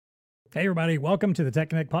Hey, everybody. Welcome to the Tech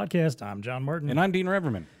Connect podcast. I'm John Martin. And I'm Dean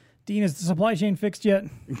Reverman. Dean, is the supply chain fixed yet?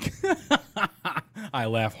 I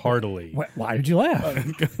laugh heartily. Why did you laugh?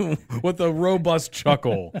 With a robust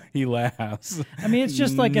chuckle, he laughs. I mean, it's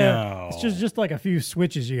just like just like a few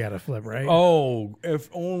switches you got to flip, right? Oh, if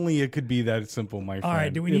only it could be that simple, my friend. All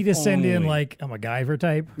right, do we need to send in like a MacGyver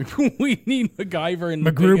type? We need MacGyver in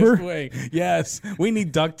MacGruber? the biggest way. Yes, we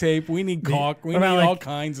need duct tape. We need caulk. We need all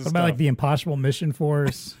kinds of what stuff. about like the Impossible Mission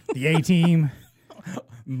Force, the A-Team?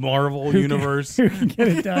 Marvel Universe. Who can get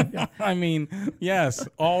it done? I mean, yes,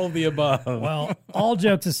 all of the above. Well, all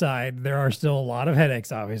jokes aside, there are still a lot of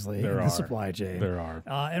headaches, obviously, in the supply chain. There are.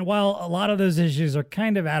 And while a lot of those issues are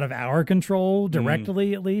kind of out of our control,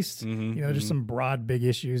 directly at least, just some broad, big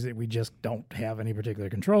issues that we just don't have any particular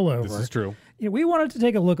control over. This is true. We wanted to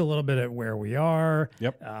take a look a little bit at where we are,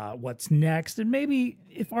 what's next, and maybe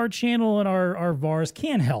if our channel and our VARs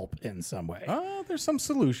can help in some way. There's some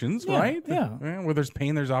solutions, right? Yeah. Where there's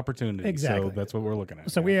pain, there's opportunity. Exactly. So that's what we're looking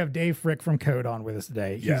at. So we have Dave Frick from Code on with us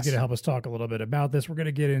today. He's going to help us talk a little bit about this. We're going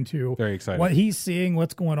to get into Very excited. what he's seeing,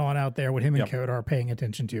 what's going on out there, what him and Code are paying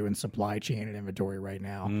attention to in supply chain and inventory right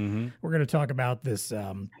now. We're going to talk about this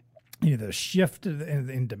the shift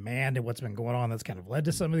in demand and what's been going on that's kind of led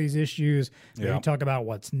to some of these issues. We talk about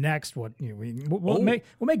what's next. We'll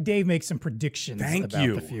make Dave make some predictions about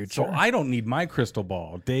the future. So I don't need my crystal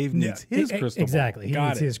ball. Dave needs his crystal ball. Exactly. He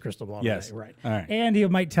needs his crystal ball. Yes. Today, right. All right. And he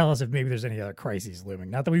might tell us if maybe there's any other crises looming.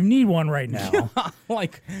 Not that we need one right now.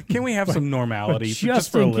 Like, can we have some normality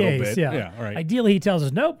just for a in little case, bit? Yeah. All right. Ideally, he tells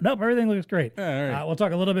us, nope, everything looks great. All right. We'll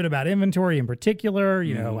talk a little bit about inventory in particular,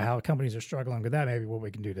 how companies are struggling with that, maybe what we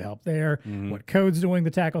can do to help there, what Code's doing to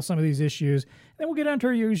tackle some of these issues. Then we'll get onto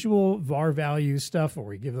our usual VAR values stuff where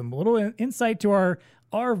we give them a little insight to our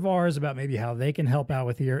VARs about maybe how they can help out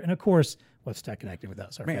with here. And of course, what's Tech Connecting with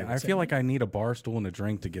us? Man, I feel like I need a bar stool and a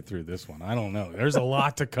drink to get through this one. I don't know. There's a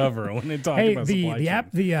lot to cover when they talk about supply chain.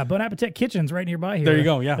 The Bon Appetit Kitchen's right nearby here. There you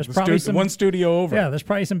go. Yeah, there's probably one studio over. Yeah, there's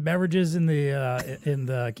probably some beverages in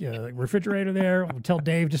the refrigerator there. We'll tell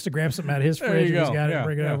Dave just to grab something out of his fridge. He's got it and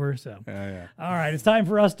bring it over. So, all right, it's time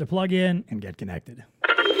for us to plug in and get connected.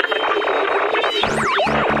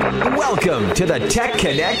 Welcome to the Tech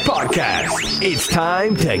Connect podcast. It's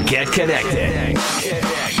time to get connected.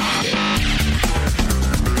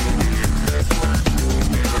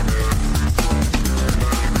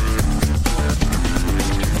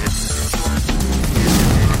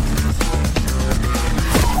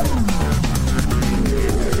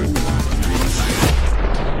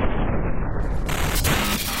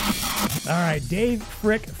 All right, Dave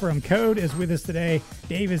Frick from Code is with us today.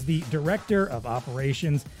 Dave is the Director of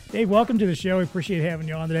Operations. Dave, welcome to the show. We appreciate having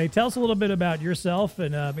you on today. Tell us a little bit about yourself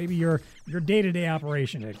and maybe your day-to-day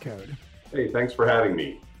operation at Code. Hey, thanks for having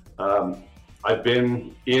me. I've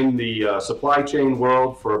been in the supply chain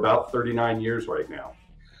world for about 39 years right now.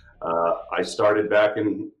 I started back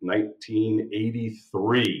in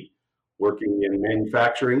 1983 working in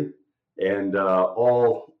manufacturing and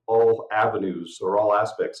all avenues or all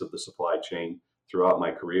aspects of the supply chain throughout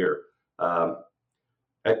my career.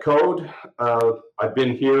 At Code, I've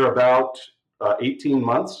been here about 18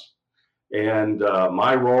 months, and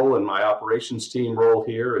my role and my operations team role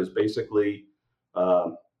here is basically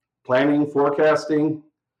planning, forecasting,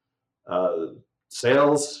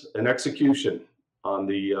 sales, and execution on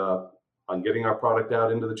getting our product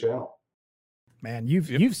out into the channel. Man,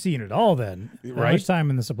 you've seen it all then. How much time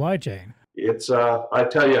in the supply chain? It's I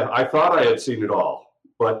tell you, I thought I had seen it all,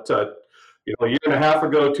 but a year and a half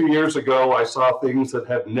ago, 2 years ago, I saw things that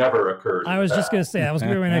had never occurred. I was just going to say, that was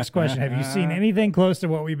going to be my next question. Have you seen anything close to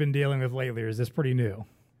what we've been dealing with lately, or is this pretty new?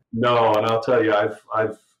 No, and I'll tell you, I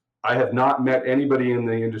have not met anybody in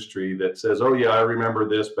the industry that says, "Oh yeah, I remember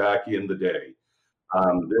this back in the day."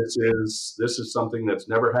 This is something that's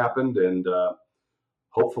never happened, and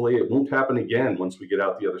hopefully it won't happen again once we get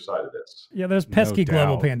out the other side of this. Yeah, those pesky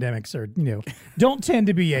global pandemics are, don't tend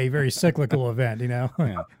to be a very cyclical event, Yeah.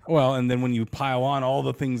 Well, and then when you pile on all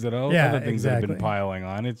the things that other things that have been piling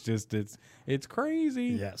on, it's crazy.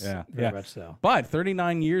 Yes, very much so. But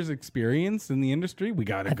 39 years experience in the industry, we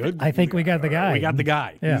got a good. I think we got the guy. We got the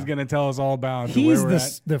guy. Yeah. He's going to tell us all about. He's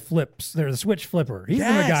the flips. They're the switch flipper. He's the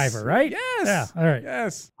MacGyver, right? Yes. Yeah. All right.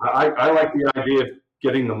 Yes. I like the idea of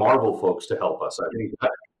getting the Marvel folks to help us. I think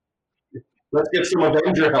let's get some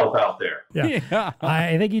Avenger help out there. Yeah.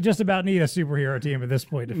 I think you just about need a superhero team at this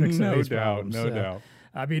point to fix some of these problems. No doubt.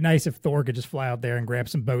 It'd be nice if Thor could just fly out there and grab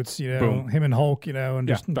some boats, him and Hulk, and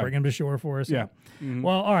just bring him to shore for us. Yeah.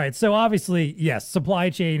 Well, all right. So obviously, yes, supply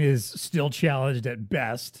chain is still challenged at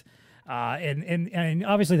best. And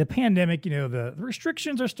obviously the pandemic, the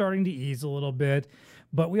restrictions are starting to ease a little bit.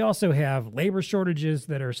 but we also have labor shortages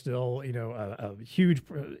that are still, a huge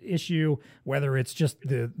issue, whether it's just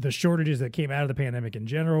the shortages that came out of the pandemic in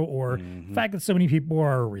general, or the fact that so many people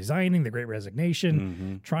are resigning, the Great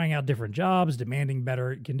Resignation, trying out different jobs, demanding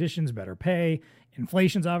better conditions, better pay.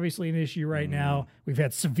 Inflation's obviously an issue right now. We've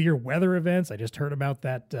had severe weather events. I just heard about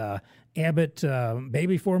that Abbott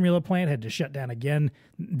baby formula plant had to shut down again,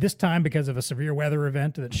 this time because of a severe weather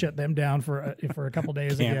event that shut them down for a couple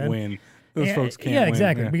days can't again. Win. Those folks can't win. win.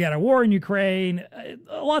 Exactly. We got a war in Ukraine.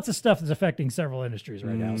 Lots of stuff that's affecting several industries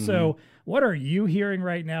right now. So what are you hearing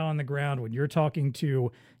right now on the ground when you're talking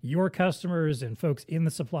to your customers and folks in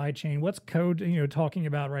the supply chain? What's Code talking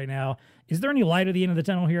about right now? Is there any light at the end of the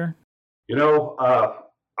tunnel here?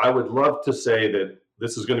 I would love to say that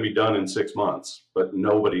this is going to be done in 6 months, but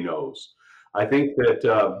nobody knows. I think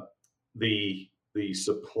that the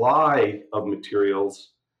supply of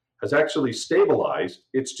materials has actually stabilized.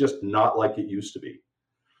 It's just not like it used to be.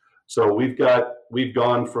 So we've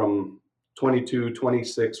gone from 22,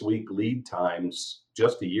 26 week lead times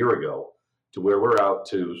just a year ago to where we're out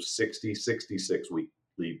to 60, 66 week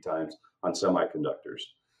lead times on semiconductors.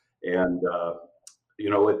 And,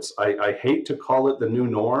 I hate to call it the new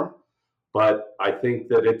norm, but I think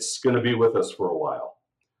that it's going to be with us for a while.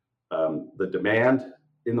 The demand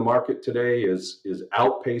in the market today is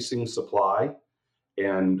outpacing supply,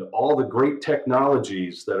 and all the great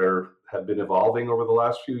technologies that have been evolving over the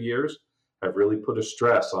last few years have really put a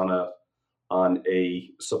stress on a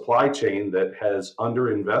supply chain that has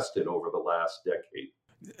underinvested over the last decade.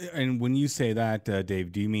 And when you say that,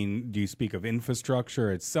 Dave, do you speak of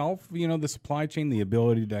infrastructure itself, the supply chain, the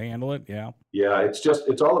ability to handle it? Yeah. Yeah,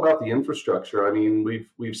 it's all about the infrastructure. I mean,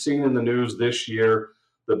 we've seen in the news this year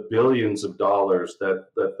the billions of dollars that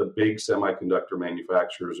the big semiconductor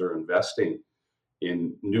manufacturers are investing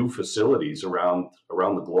in new facilities around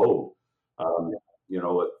the globe.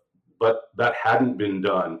 But that hadn't been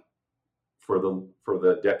done for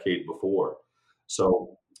the decade before.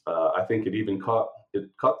 So I think it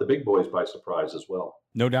caught the big boys by surprise as well.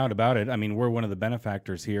 No doubt about it. I mean, we're one of the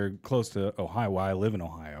benefactors here close to Ohio. Well, I live in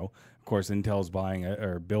Ohio. Of course, Intel's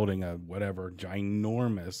building a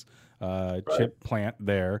ginormous chip plant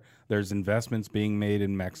there. There's investments being made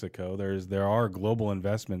in Mexico. There are global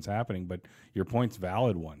investments happening, but your point's a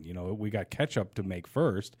valid one. We got catch up to make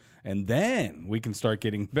first, and then we can start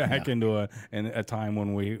getting back into a time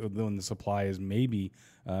when the supply is maybe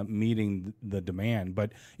meeting the demand.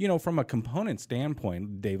 But from a component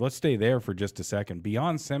standpoint, Dave, let's stay there for just a second.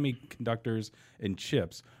 Beyond semiconductors and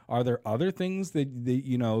chips, are there other things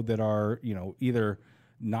that are either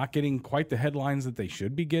not getting quite the headlines that they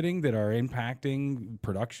should be getting, that are impacting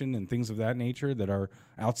production and things of that nature, that are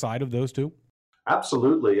outside of those two?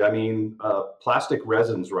 Absolutely. I mean, plastic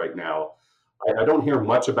resins right now, I don't hear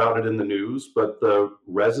much about it in the news, but the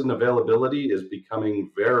resin availability is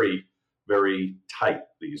becoming very, very tight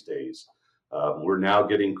these days. We're now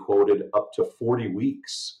getting quoted up to 40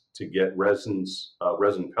 weeks to get resin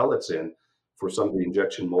pellets in for some of the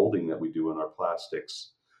injection molding that we do in our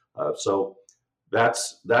plastics. So that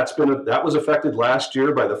was affected last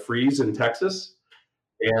year by the freeze in Texas,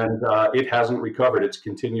 and it hasn't recovered. It's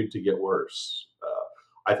continued to get worse.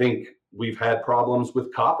 I think we've had problems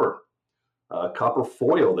with copper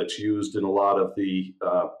foil that's used in a lot of the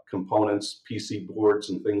components, PC boards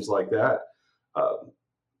and things like that.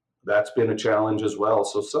 That's been a challenge as well.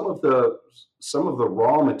 So some of the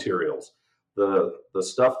raw materials, the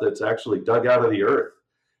stuff that's actually dug out of the earth,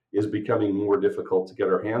 is becoming more difficult to get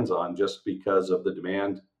our hands on just because of the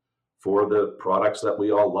demand for the products that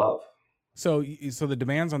we all love. So the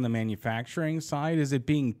demands on the manufacturing side, is it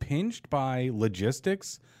being pinched by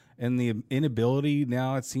logistics and the inability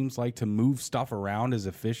now, it seems like, to move stuff around as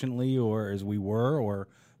efficiently or as we were, or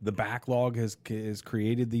the backlog has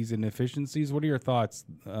created these inefficiencies? What are your thoughts,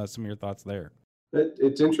 some of your thoughts there?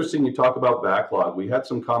 It's interesting you talk about backlog. We had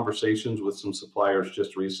some conversations with some suppliers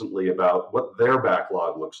just recently about what their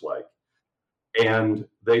backlog looks like. And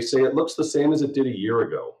they say it looks the same as it did a year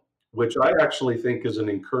ago, which I actually think is an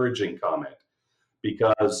encouraging comment,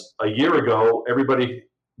 because a year ago,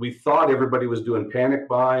 we thought everybody was doing panic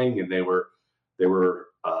buying, and they were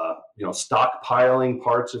stockpiling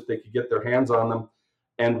parts if they could get their hands on them.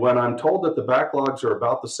 And when I'm told that the backlogs are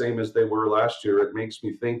about the same as they were last year, it makes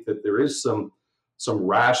me think that there is some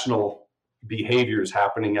rational behaviors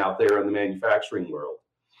happening out there in the manufacturing world.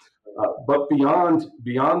 But beyond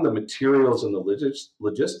the materials and the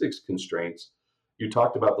logistics constraints, you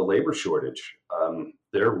talked about the labor shortage.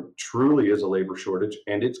 There truly is a labor shortage,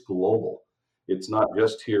 and it's global. It's not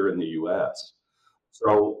just here in the U.S.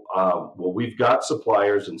 So, we've got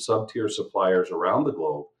suppliers and sub-tier suppliers around the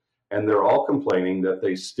globe, and they're all complaining that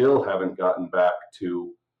they still haven't gotten back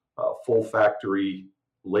to full factory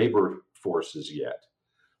labor forces yet,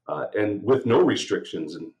 and with no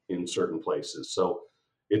restrictions in certain places. So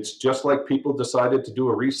it's just like people decided to do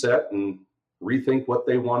a reset and rethink what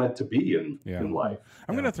they wanted to be in life.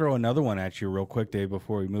 I'm going to throw another one at you real quick, Dave,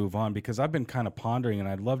 before we move on, because I've been kind of pondering, and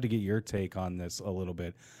I'd love to get your take on this a little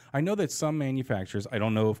bit. I know that some manufacturers, I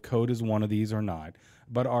don't know if Code is one of these or not,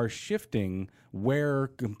 but are shifting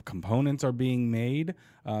where components are being made.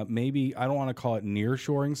 Maybe, I don't want to call it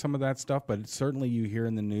nearshoring some of that stuff, but certainly you hear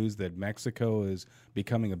in the news that Mexico is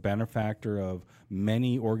becoming a benefactor of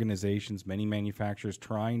many organizations, many manufacturers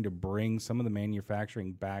trying to bring some of the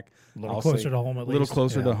manufacturing back a little closer to home, at least. A little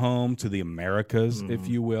closer to home, to the Americas, if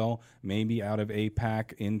you will, maybe out of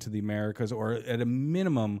APAC into the Americas, or at a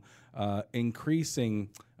minimum, increasing,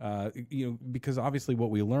 because obviously what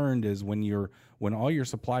we learned is when all your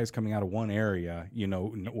supply is coming out of one area,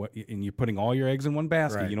 and you're putting all your eggs in one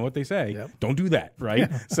basket, you know what they say, don't do that, right?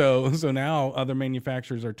 So now other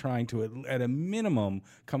manufacturers are trying to, at a minimum,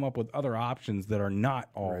 come up with other options that are not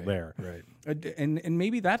all there. Right. And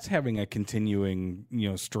maybe that's having a continuing,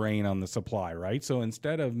 strain on the supply, right? So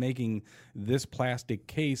instead of making this plastic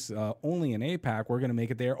case only in APAC, we're going to make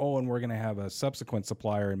it there. Oh, and we're going to have a subsequent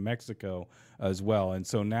supplier in Mexico as well. And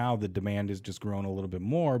so now the demand has just grown a little bit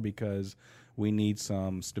more because we need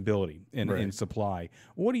some stability in supply.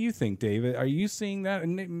 What do you think, David? Are you seeing that?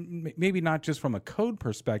 And maybe not just from a Code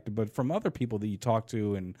perspective, but from other people that you talk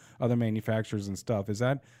to and other manufacturers and stuff. Is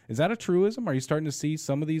that a truism? Are you starting to see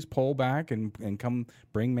some of these pull back and come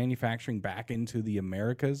bring manufacturing back into the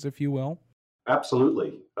Americas, if you will?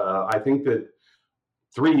 Absolutely. I think that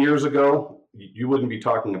 3 years ago, you wouldn't be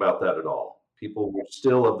talking about that at all. People were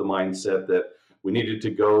still of the mindset that we needed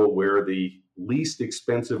to go where the least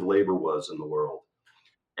expensive labor was in the world.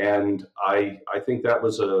 And I think that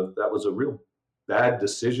was a real bad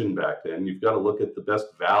decision back then. You've got to look at the best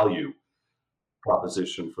value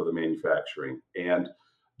proposition for the manufacturing, and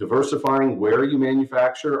diversifying where you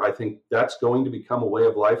manufacture. I think that's going to become a way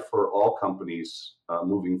of life for all companies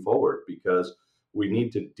moving forward, because we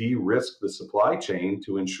need to de-risk the supply chain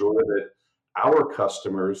to ensure that our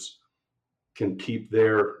customers can keep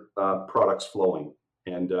their products flowing.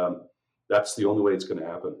 And that's the only way it's going to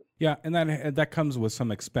happen. Yeah, and that comes with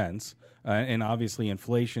some expense, and obviously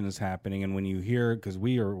inflation is happening. And when you hear, because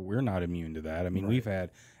we're not immune to that. I mean, we've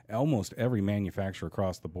had almost every manufacturer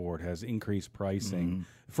across the board has increased pricing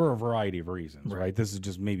for a variety of reasons, right? This is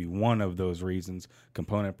just maybe one of those reasons.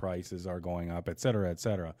 Component prices are going up, et cetera, et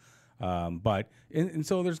cetera. But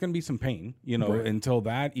so there's going to be some pain, until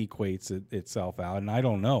that equates itself out. And I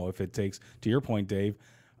don't know if it takes, to your point, Dave.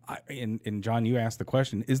 And John, you asked the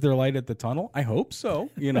question: is there light at the tunnel? I hope so.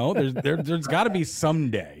 There's got to be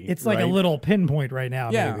someday. It's like a little pinpoint right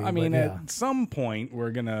now. Yeah, maybe, I mean, at some point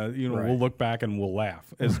we're gonna, we'll look back and we'll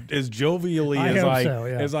laugh as jovially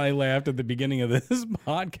as I laughed at the beginning of this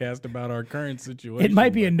podcast about our current situation. It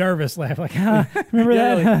might be a nervous laugh, like, remember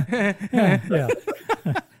that?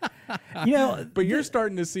 Yeah. But you're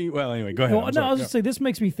starting to see. Well, anyway, go ahead. Well, I was just say this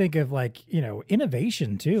makes me think of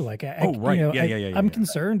innovation too. I'm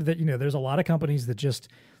concerned that there's a lot of companies that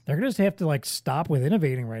they're going to have to stop with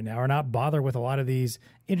innovating right now, or not bother with a lot of these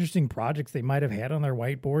interesting projects they might have had on their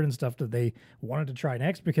whiteboard and stuff that they wanted to try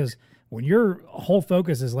next. Because when your whole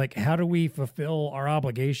focus is how do we fulfill our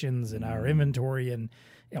obligations and our inventory and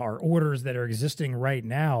our orders that are existing right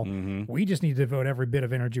now, we just need to devote every bit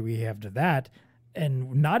of energy we have to that.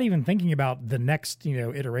 And not even thinking about the next,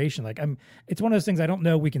 iteration. It's one of those things I don't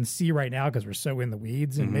know we can see right now because we're so in the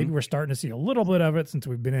weeds, and maybe we're starting to see a little bit of it since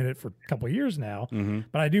we've been in it for a couple of years now.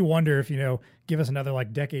 But I do wonder if, give us another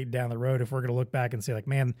decade down the road, if we're going to look back and say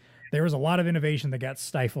man, there was a lot of innovation that got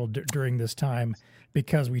stifled during this time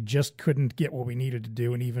because we just couldn't get what we needed to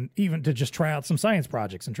do, and even to just try out some science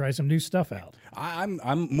projects and try some new stuff out. I'm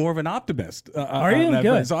more of an optimist. Are you?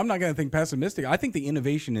 Good. So I'm not going to think pessimistic. I think the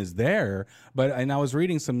innovation is there, and I was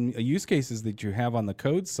reading some use cases that you have on the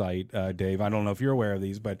Code site, Dave. I don't know if you're aware of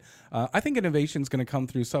these, but I think innovation is going to come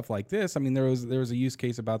through stuff like this. I mean, there was a use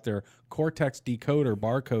case about their Cortex decoder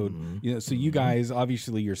barcode. So you guys,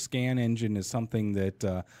 obviously, your scan engine is something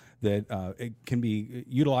that it can be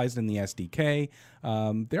utilized in the SDK.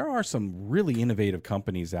 there are some really innovative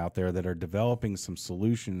companies out there that are developing some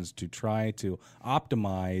solutions to try to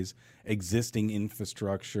optimize existing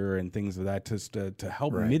infrastructure and things of that to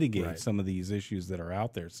help mitigate some of these issues that are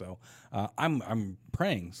out there. So I'm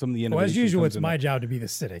praying some of the innovation. Well, as usual, it's my job to be the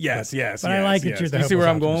cynic. Yes, but I like that you're the you see where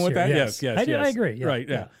I'm going optimist with that? here. Yes. I agree. Yeah, right,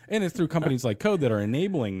 yeah. And it's through companies like Code that are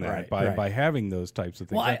enabling that by having those types of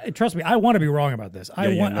things. Well, trust me, I want to be wrong about this.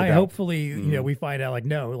 No doubt. Hopefully, we find out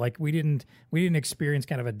we didn't experience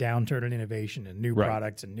kind of a downturn in innovation and new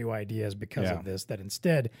products and new ideas because of this. That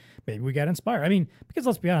instead, maybe we got inspired. I mean, because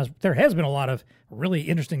let's be honest, there has been a lot of really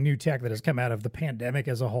interesting new tech that has come out of the pandemic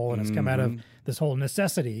as a whole, and has come out of this whole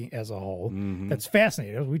necessity as a whole. That's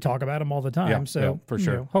fascinating. We talk about them all the time. For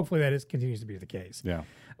sure. Hopefully that continues to be the case. Yeah.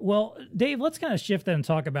 Well, Dave, let's kind of shift then and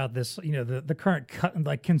talk about this, the current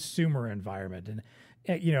consumer environment. And,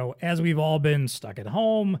 as we've all been stuck at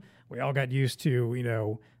home, we all got used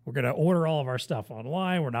to, we're going to order all of our stuff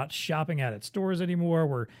online. We're not shopping out at stores anymore.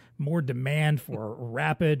 We're more demand for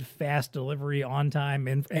rapid, fast delivery on time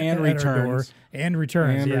and returns. And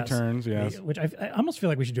returns. Returns, yes. Which I almost feel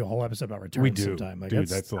like we should do a whole episode about returns sometime. Like, dude,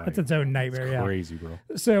 that's its own nightmare. It's crazy, bro.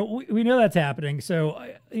 So we know that's happening. So,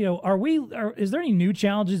 is there any new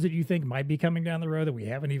challenges that you think might be coming down the road that we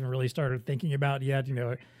haven't even really started thinking about yet?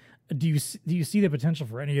 Do you see the potential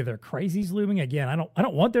for any of their crises looming? Again, I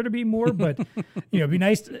don't want there to be more, but it'd be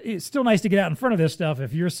nice. It's still nice to get out in front of this stuff.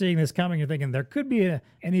 If you're seeing this coming and thinking there could be an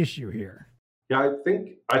issue here. Yeah,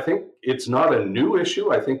 I think it's not a new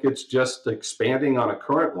issue. I think it's just expanding on a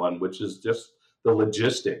current one, which is just the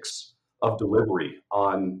logistics of delivery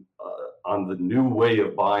on the new way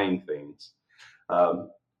of buying things.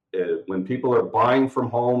 When people are buying from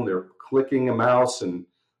home, they're clicking a mouse and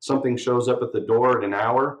something shows up at the door in an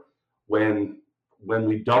hour. When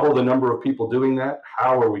we double the number of people doing that,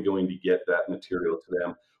 how are we going to get that material to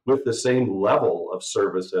them with the same level of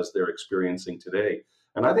service as they're experiencing today?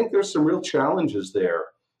 And I think there's some real challenges there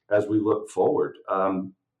as we look forward.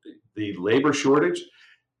 The labor shortage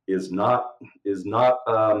is not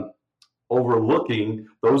overlooking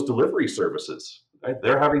those delivery services. Right?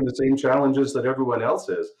 They're having the same challenges that everyone else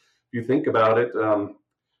is. If you think about it,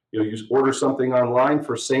 you order something online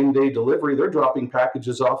for same day delivery. They're dropping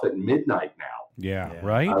packages off at midnight now. Yeah.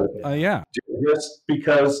 Right. Just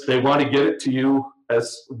because they want to get it to you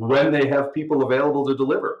as when they have people available to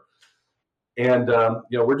deliver. And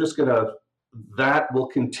that will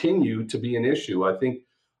continue to be an issue. I think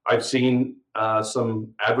I've seen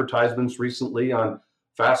some advertisements recently on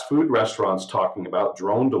fast food restaurants talking about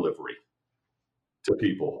drone delivery to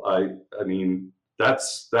people. I mean,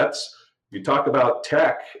 that's you talk about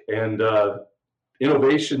tech and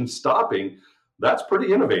innovation stopping. That's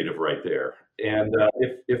pretty innovative right there. And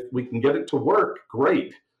if we can get it to work,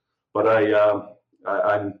 great. But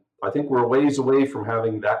I think we're a ways away from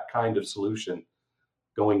having that kind of solution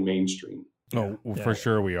going mainstream. Oh, for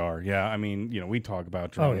sure we are. Yeah. I mean, we talk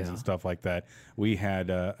about drones and stuff like that. We had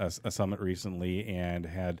a summit recently and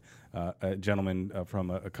had a gentleman from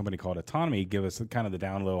a company called Autonomy give us kind of the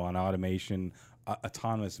down low on automation,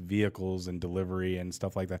 autonomous vehicles and delivery and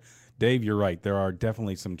stuff like that. Dave, you're right. There are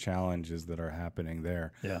definitely some challenges that are happening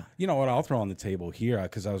there. Yeah. You know what I'll throw on the table here,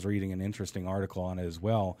 because I was reading an interesting article on it as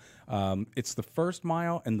well. It's the first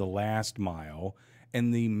mile and the last mile,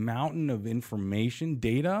 and the mountain of information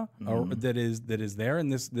data that is there.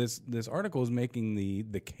 And this article is making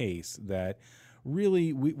the case that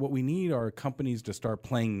really what we need are companies to start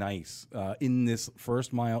playing nice in this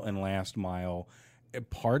first mile and last mile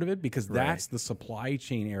part of it, because that's the supply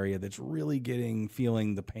chain area that's really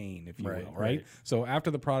feeling the pain, if you will, right? So after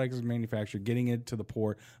the product is manufactured, getting it to the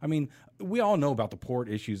port. I mean, we all know about the port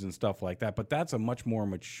issues and stuff like that, but that's a much more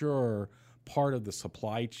mature part of the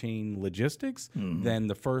supply chain logistics than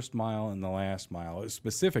the first mile and the last mile,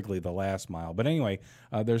 specifically the last mile. But anyway,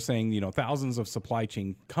 they're saying, thousands of supply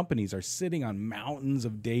chain companies are sitting on mountains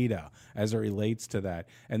of data as it relates to that.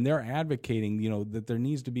 And they're advocating, that there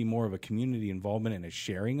needs to be more of a community involvement and a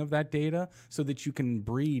sharing of that data so that you can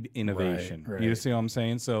breed innovation. Right. You see what I'm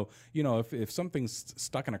saying? So, if something's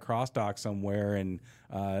stuck in a crossdock somewhere and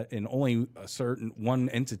only a certain one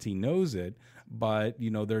entity knows it, but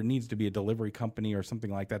there needs to be a delivery company or something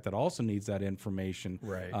like that also needs that information.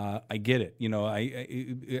 Right. I get it.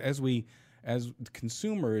 as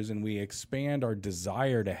consumers and we expand our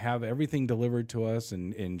desire to have everything delivered to us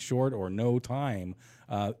in short or no time,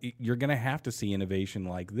 you're going to have to see innovation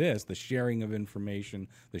like this, the sharing of information,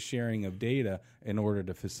 the sharing of data, in order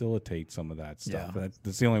to facilitate some of that stuff. Yeah.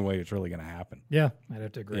 That's the only way it's really going to happen. Yeah, I'd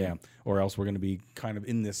have to agree. Yeah, or else we're going to be kind of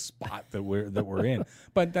in this spot that we're in.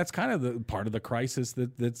 But that's kind of the part of the crisis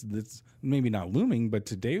that's maybe not looming, but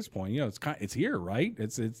to Dave's point, it's here, right?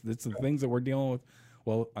 It's the things that we're dealing with.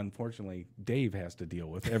 Well, unfortunately, Dave has to deal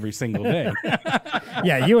with every single day.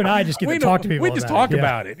 Yeah, you and I just get to talk to people. We just talk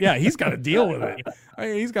about it. Yeah, he's got to deal with it.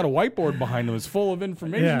 He's got a whiteboard behind him. It's full of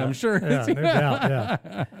information, Yeah, I'm sure. Yeah, no doubt.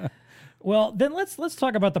 Yeah. Well, then let's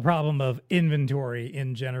talk about the problem of inventory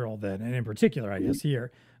in general, then, and in particular, I guess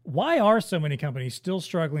here. Why are so many companies still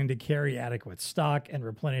struggling to carry adequate stock and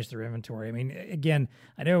replenish their inventory? I mean, again,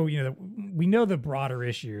 I know we know the broader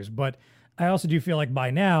issues, but I also do feel like by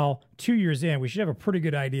now, 2 years in, we should have a pretty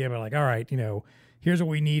good idea about like, all right, here's what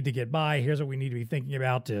we need to get by. Here's what we need to be thinking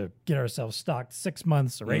about to get ourselves stocked 6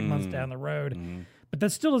 months or 8 months down the road. But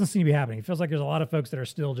that still doesn't seem to be happening. It feels like there's a lot of folks that are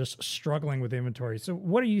still just struggling with inventory. So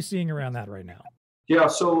what are you seeing around that right now? Yeah,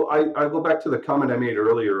 so I go back to the comment I made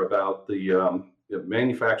earlier about the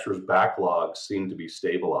manufacturers' backlogs seem to be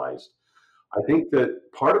stabilized. I think that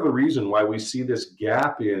part of the reason why we see this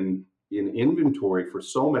gap in inventory for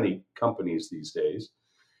so many companies these days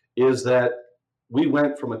is that we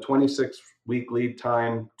went from a 26-week lead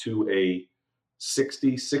time to a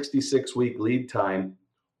 66-week lead time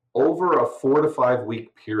over a 4 to 5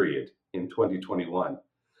 week period in 2021.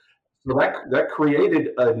 So that created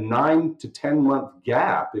a 9 to 10 month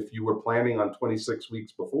gap if you were planning on 26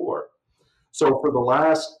 weeks before. So for the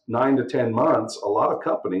last 9 to 10 months, a lot of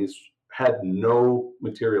companies had no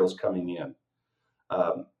materials coming in.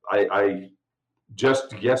 I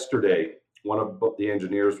just yesterday, one of the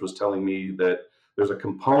engineers was telling me that there's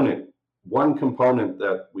one component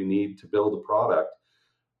that we need to build a product.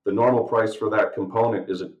 The normal price for that component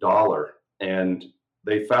is $1, and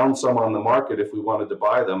they found some on the market if we wanted to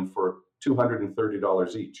buy them for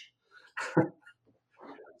 $230 each.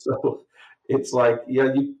 So it's like,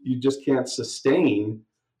 you just can't sustain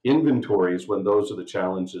inventories when those are the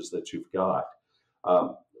challenges that you've got.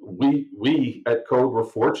 We at Code were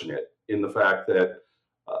fortunate in the fact that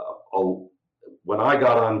when I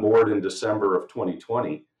got on board in December of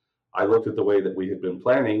 2020, I looked at the way that we had been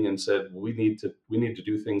planning and said, we need to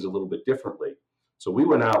do things a little bit differently. So we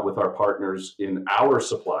went out with our partners in our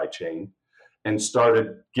supply chain and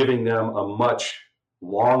started giving them a much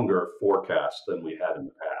longer forecast than we had in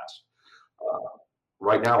the past.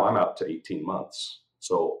 Right now, I'm out to 18 months.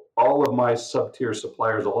 So all of my sub-tier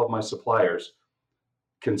suppliers, all of my suppliers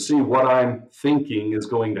can see what I'm thinking is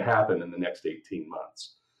going to happen in the next 18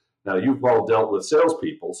 months. Now, you've all dealt with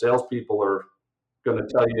salespeople. Salespeople are going to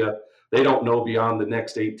tell you they don't know beyond the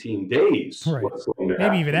next 18 days what's going to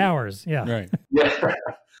happen. Maybe even hours. Yeah. Right. Yeah.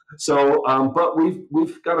 So, but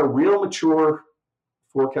we've got a real mature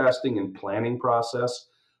forecasting and planning process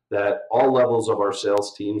that all levels of our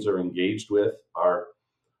sales teams are engaged with.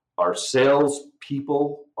 Our sales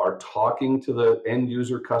people are talking to the end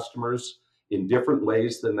user customers in different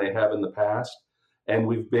ways than they have in the past. And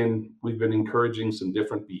we've been encouraging some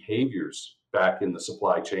different behaviors back in the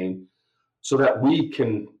supply chain so that we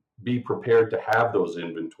can be prepared to have those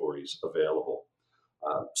inventories available.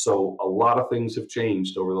 So a lot of things have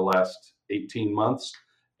changed over the last 18 months.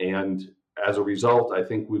 And as a result, I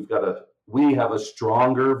think we have a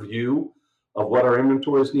stronger view of what our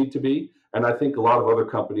inventories need to be. And I think a lot of other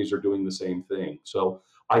companies are doing the same thing. So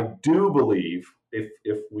I do believe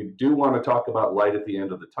if we do want to talk about light at the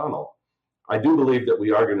end of the tunnel, I do believe that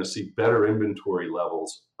we are going to see better inventory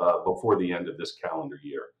levels before the end of this calendar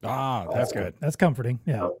year. That's good. That's comforting.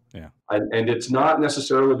 Yeah. Yeah. And it's not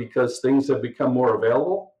necessarily because things have become more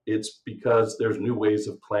available. It's because there's new ways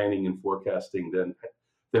of planning and forecasting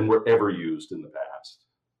than were ever used in the past.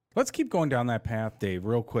 Let's keep going down that path, Dave,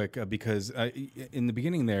 real quick, because in the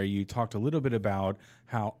beginning there, you talked a little bit about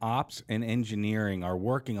how ops and engineering are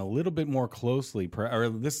working a little bit more closely, or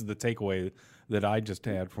this is the takeaway that I just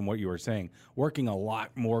had from what you were saying, working a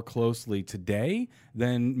lot more closely today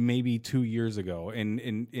than maybe 2 years ago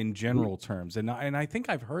in general terms. And I think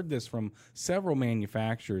I've heard this from several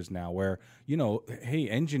manufacturers now where, hey,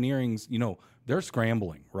 engineering's, they're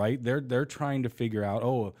scrambling, right? They're trying to figure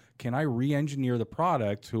out, can I re-engineer the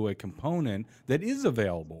product to a component that is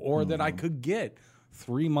available or that I could get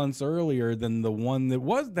 3 months earlier than the one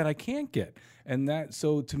that I can't get. And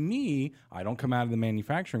so to me, I don't come out of the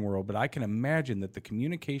manufacturing world, but I can imagine that the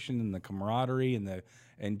communication and the camaraderie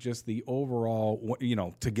and just the overall,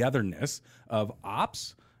 togetherness of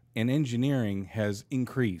ops and engineering has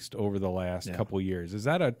increased over the last couple of years. Is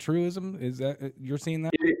that a truism? Is that you're seeing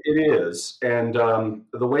that? It is, and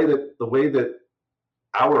the way that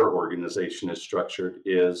our organization is structured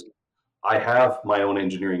is I have my own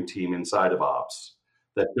engineering team inside of ops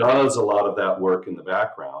that does a lot of that work in the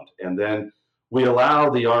background, and then we allow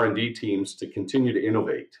the R&D teams to continue to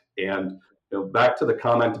innovate. And back to the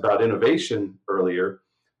comment about innovation earlier,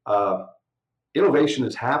 innovation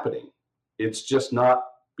is happening. It's just not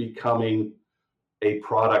becoming a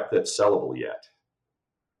product that's sellable yet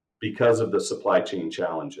because of the supply chain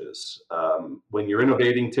challenges. When you're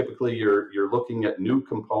innovating, typically you're looking at new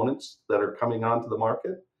components that are coming onto the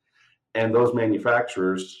market, and those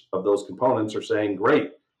manufacturers of those components are saying,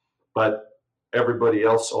 great, but everybody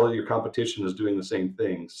else, all your competition is doing the same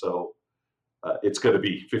thing. So it's going to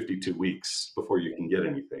be 52 weeks before you can get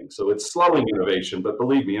anything. So it's slowing innovation, but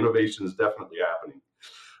believe me, innovation is definitely happening.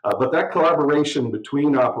 But that collaboration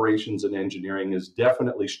between operations and engineering is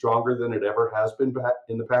definitely stronger than it ever has been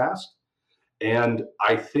in the past. And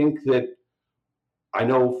I think that I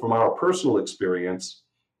know from our personal experience,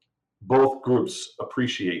 both groups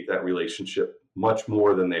appreciate that relationship much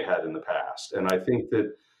more than they had in the past. And I think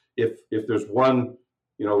that if there's one,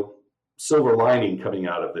 silver lining coming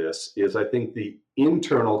out of this is I think the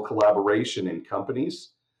internal collaboration in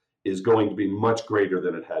companies is going to be much greater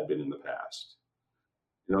than it had been in the past.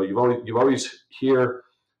 You've always hear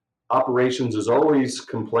operations is always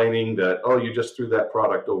complaining that, oh, you just threw that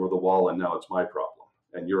product over the wall and now it's my problem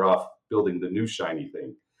and you're off building the new shiny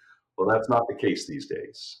thing. Well, that's not the case these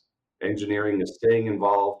days. Engineering is staying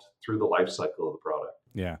involved through the life cycle of the product.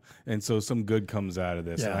 Yeah. And so some good comes out of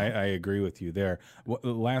this. Yeah. I agree with you there.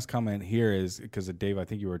 The last comment here is because Dave, I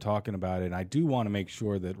think you were talking about it. And I do want to make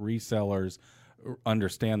sure that resellers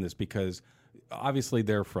understand this because obviously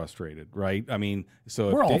they're frustrated, right? I mean,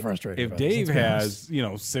 so we're all frustrated. If Dave has,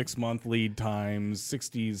 6-month lead times,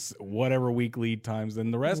 60s, whatever week lead times,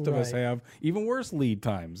 then the rest of us have even worse lead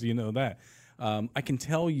times, that. I can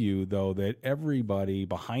tell you though that everybody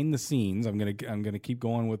behind the scenes, I'm gonna keep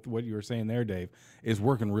going with what you were saying there, Dave, is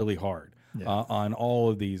working really hard on all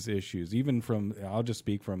of these issues. Even I'll just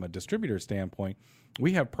speak from a distributor standpoint.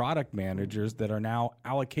 We have product managers that are now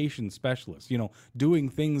allocation specialists, doing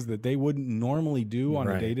things that they wouldn't normally do on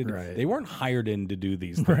a day-to-day. Right. They weren't hired in to do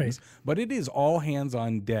these things, but it is all hands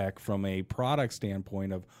on deck from a product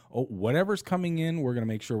standpoint of whatever's coming in, we're going to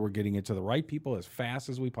make sure we're getting it to the right people as fast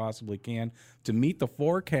as we possibly can to meet the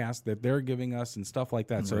forecast that they're giving us and stuff like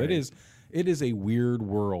that. So it is a weird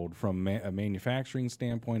world from a manufacturing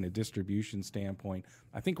standpoint, a distribution standpoint.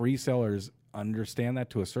 I think resellers understand that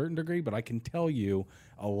to a certain degree, but I can tell you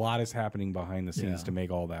a lot is happening behind the scenes to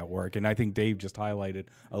make all that work. And I think Dave just highlighted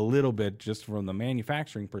a little bit just from the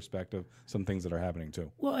manufacturing perspective, some things that are happening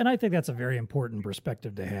too. Well, and I think that's a very important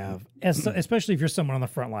perspective to have, especially if you're someone on the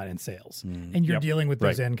front line in sales and you're dealing with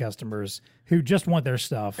those end customers who just want their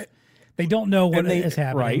stuff. They don't know what is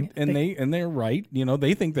happening. Right, and they're right.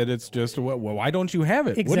 They think that it's just, well, why don't you have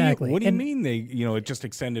it? Exactly. What do you mean it just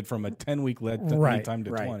extended from a 10-week lead time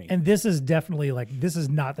to 20? And this is definitely this is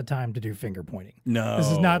not the time to do finger pointing. No.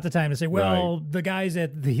 This is not the time to say, well, the guys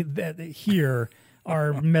at here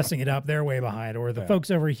are messing it up. They're way behind. Or the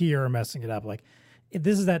folks over here are messing it up.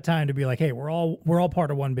 This is that time to be like, hey, we're all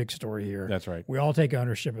part of one big story here. That's right. We all take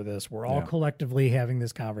ownership of this. We're all collectively having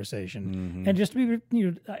this conversation. And just to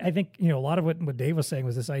be, I think, a lot of what Dave was saying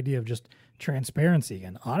was this idea of just transparency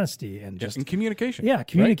and honesty and just and communication. Yeah,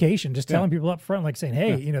 communication. Right? Just telling people up front, saying,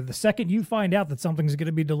 hey, the second you find out that something's going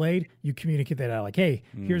to be delayed, you communicate that out. Hey,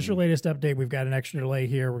 here's your latest update. We've got an extra delay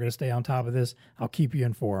here. We're going to stay on top of this. I'll keep you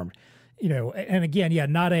informed. And again,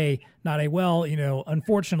 not a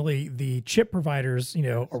unfortunately the chip providers,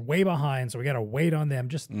 are way behind. So we got to wait on them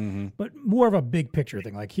but more of a big picture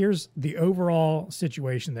thing. Here's the overall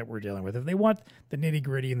situation that we're dealing with. If they want the nitty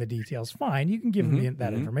gritty and the details, fine, you can give them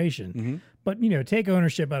that information, but take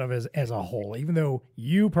ownership out of it as a whole, even though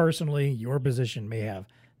you personally, your position may have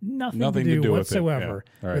nothing to do whatsoever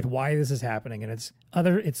with why this is happening. And it's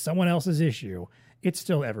someone else's issue. It's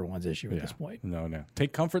still everyone's issue at this point. No.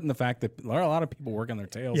 Take comfort in the fact that there are a lot of people working their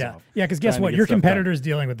tails off. Yeah, because guess what? Your competitor's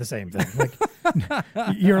dealing with the same thing.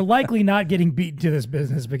 You're likely not getting beaten to this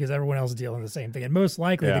business because everyone else is dealing with the same thing. And most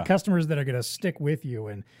likely the customers that are going to stick with you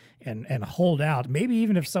and hold out, maybe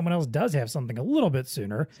even if someone else does have something a little bit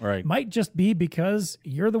sooner, might just be because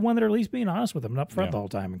you're the one that are at least being honest with them and up front the whole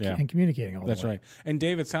time and communicating all the way. That's right. And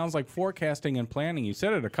Dave, it sounds like forecasting and planning, you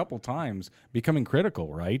said it a couple times, becoming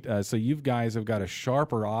critical, right? So you guys have got a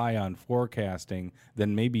sharper eye on forecasting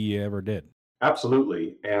than maybe you ever did.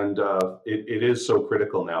 Absolutely. And it is so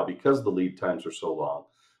critical now because the lead times are so long.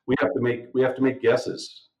 We have to make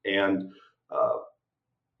guesses And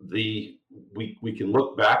we can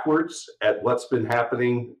look backwards at what's been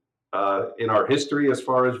happening in our history as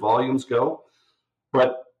far as volumes go.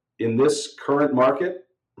 But in this current market,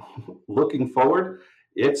 looking forward,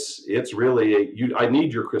 it's really I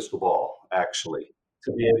need your crystal ball actually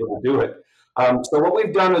to be able to do it. So what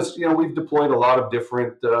we've done is, we've deployed a lot of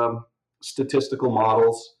different statistical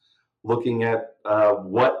models, looking at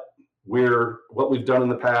what we've done in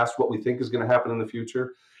the past, what we think is going to happen in the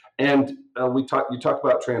future, and you talk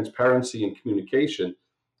about transparency and communication.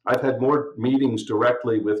 I've had more meetings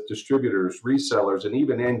directly with distributors, resellers, and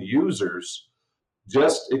even end users,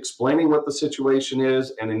 just explaining what the situation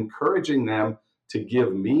is and encouraging them to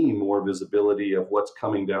give me more visibility of what's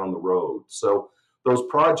coming down the road. So those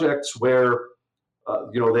projects where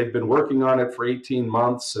they've been working on it for 18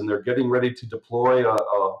 months and they're getting ready to deploy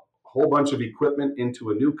a whole bunch of equipment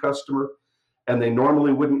into a new customer, and they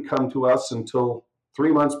normally wouldn't come to us until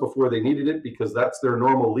 3 months before they needed it because that's their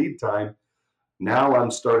normal lead time. Now I'm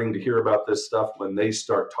starting to hear about this stuff when they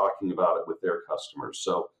start talking about it with their customers.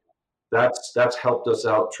 So that's helped us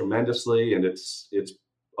out tremendously, and it's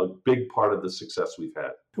a big part of the success we've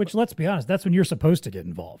had. Which, let's be honest, that's when you're supposed to get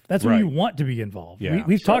involved. That's when you want to be involved. Yeah,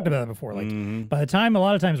 we've talked about that before. Like by the time a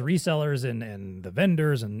lot of times resellers and the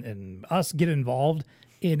vendors and us get involved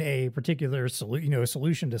in a particular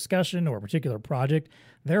solution discussion or a particular project,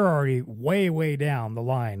 they're already way down the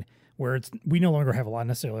line where we no longer have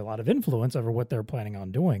necessarily a lot of influence over what they're planning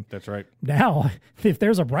on doing. That's right. Now, if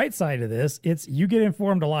there's a bright side to this, it's you get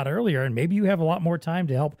informed a lot earlier, and maybe you have a lot more time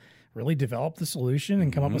to help really develop the solution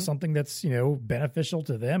and come up with something that's, beneficial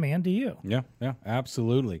to them and to you. Yeah,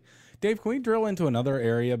 absolutely. Dave, can we drill into another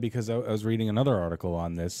area? Because I was reading another article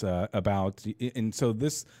on this and so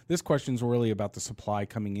this question's really about the supply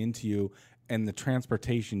coming into you and the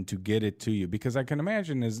transportation to get it to you. Because I can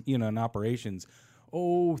imagine as, in operations,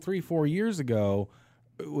 3-4 years ago,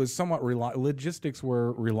 it was somewhat logistics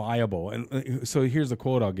were reliable. And so here's a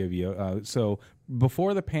quote I'll give you. So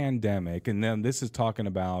before the pandemic, and then this is talking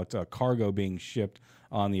about cargo being shipped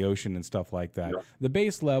on the ocean and stuff like that, the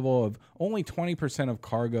base level of only 20% of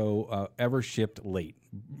cargo ever shipped late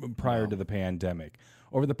prior to the pandemic.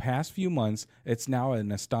 Over the past few months, it's now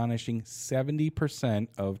an astonishing 70%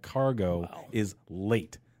 of cargo is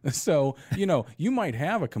late. So, you might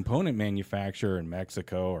have a component manufacturer in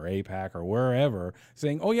Mexico or APAC or wherever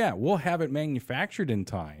saying, oh, yeah, we'll have it manufactured in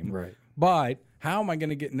time. Right. But how am I going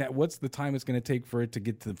to get that? What's the time it's going to take for it to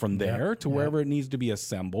get from there to wherever it needs to be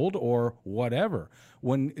assembled or whatever?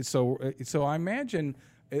 So I imagine,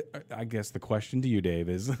 I guess the question to you, Dave,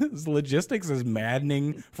 is logistics is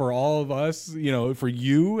maddening for all of us, for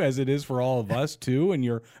you as it is for all of us, too, and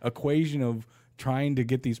your equation of trying to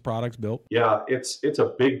get these products built? Yeah, it's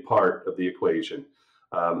a big part of the equation.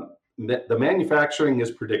 The manufacturing is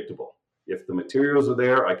predictable. If the materials are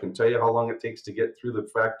there, I can tell you how long it takes to get through the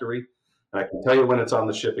factory, and I can tell you when it's on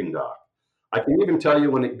the shipping dock. I can even tell you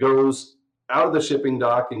when it goes out of the shipping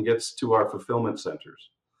dock and gets to our fulfillment centers.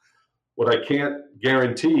 What I can't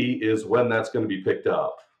guarantee is when that's going to be picked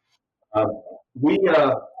up. We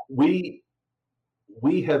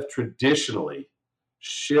have traditionally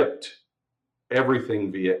shipped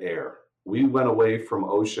everything via air. We went away from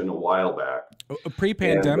ocean a while back.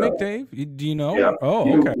 Pre-pandemic, Dave? Do you know? Yeah. Oh,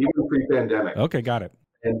 okay. Even pre-pandemic. Okay, got it.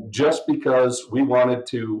 And just because we wanted,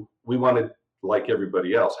 like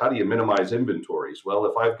everybody else, how do you minimize inventories? Well,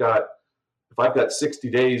 if I've got 60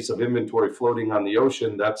 days of inventory floating on the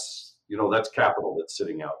ocean, that's capital that's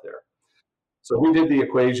sitting out there. So we did the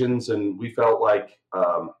equations, and we felt like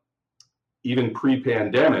even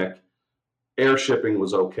pre-pandemic, air shipping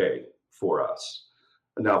was okay for us.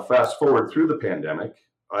 Now, fast forward through the pandemic,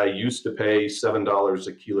 I used to pay $7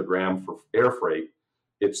 a kilogram for air freight.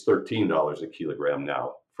 It's $13 a kilogram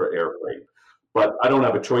now for air freight. But I don't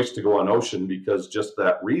have a choice to go on ocean because just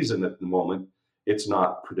that reason at the moment, it's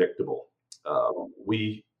not predictable.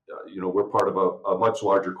 We're part of a much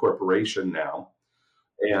larger corporation now,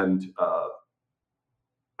 and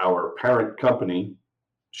our parent company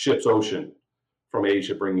ships ocean from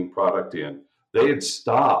Asia, bringing product in. They had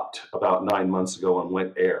stopped about 9 months ago and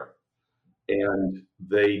went air. And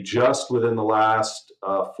they just within the last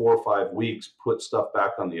 4 or 5 weeks put stuff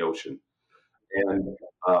back on the ocean. And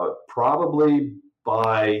probably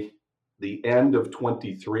by the end of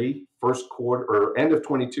 23, first quarter, or end of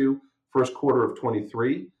 22, first quarter of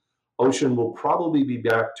 23, ocean will probably be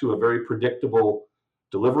back to a very predictable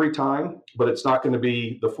delivery time, but it's not going to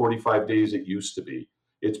be the 45 days it used to be.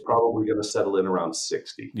 It's probably going to settle in around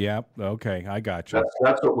 60. Yeah. Okay. I got you.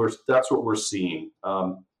 That's what we're seeing.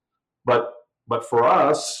 But for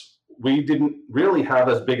us, we didn't really have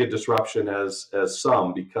as big a disruption as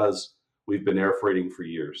some because we've been air freighting for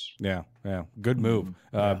years. Yeah. Good move.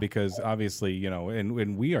 Because obviously,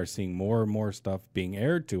 and we are seeing more and more stuff being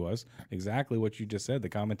aired to us. Exactly what you just said, the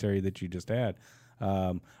commentary that you just had.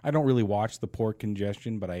 I don't really watch the port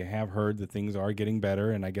congestion, but I have heard that things are getting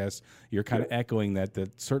better. And I guess you're kind of echoing that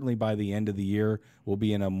certainly by the end of the year, we'll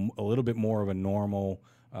be in a little bit more of a normal,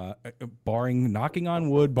 barring, knocking on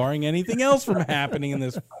wood, barring anything else from happening in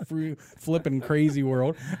this flipping crazy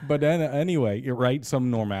world. But then anyway, you're right,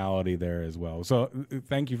 some normality there as well. So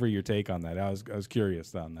thank you for your take on that. I was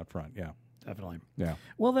curious on that front. Yeah. Definitely. Yeah.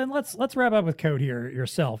 Well, then let's wrap up with Code here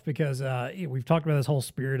yourself, because we've talked about this whole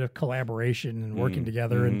spirit of collaboration and working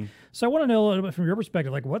together. And so I want to know a little bit from your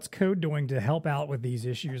perspective, like what's Code doing to help out with these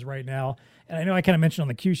issues right now? And I know I kind of mentioned on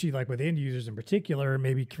the Q sheet, like with end users in particular,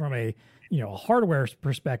 maybe from a hardware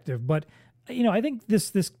perspective, but I think this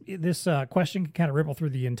question can kind of ripple through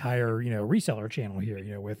the entire reseller channel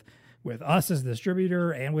here. With us as the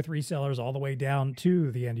distributor and with resellers all the way down to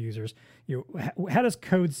the end users, how does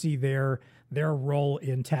Code see their role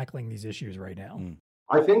in tackling these issues right now?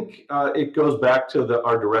 I think it goes back to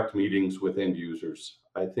our direct meetings with end users.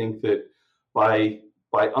 I think that by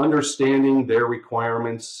understanding their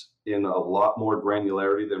requirements in a lot more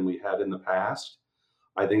granularity than we had in the past,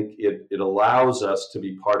 I think it allows us to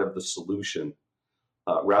be part of the solution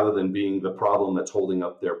rather than being the problem that's holding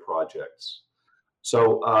up their projects.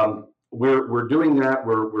 So we're doing that.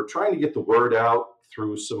 We're trying to get the word out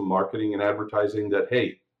through some marketing and advertising that,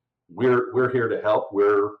 hey, we're here to help.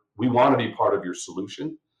 We want to be part of your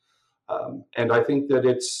solution, and I think that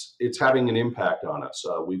it's having an impact on us.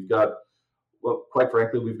 Quite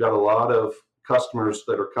frankly, we've got a lot of customers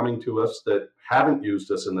that are coming to us that haven't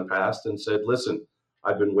used us in the past and said, listen,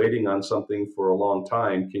 I've been waiting on something for a long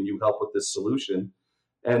time. Can you help with this solution?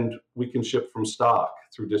 And we can ship from stock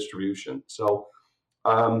through distribution. So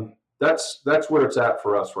that's where it's at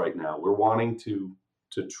for us right now. We're wanting to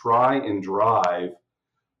try and drive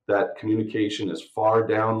that communication as far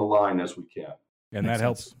down the line as we can. And that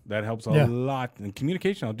helps. That helps a lot. And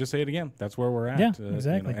communication, I'll just say it again. That's where we're at. Yeah,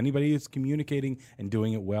 exactly. Anybody who's communicating and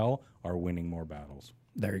doing it well are winning more battles.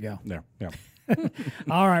 There you go. There. Yeah.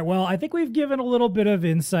 All right. Well, I think we've given a little bit of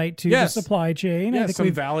insight to the supply chain. Yeah, I think some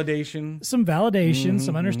validation.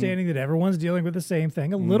 Some understanding that everyone's dealing with the same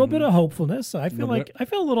thing. A little bit of hopefulness. I feel a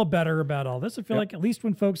little better about all this. I feel like at least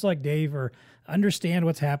when folks like Dave understand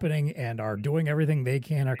what's happening and are doing everything they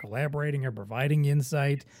can, are collaborating, are providing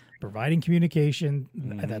insight, providing communication,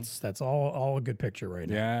 that's all a good picture right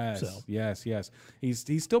now. Yes.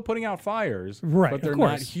 He's still putting out fires, right? But they're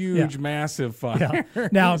not huge, massive fires. Yeah.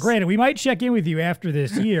 Now, granted, we might check in with you after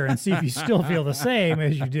this year and see if you still feel the same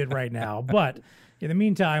as you did right now. But in the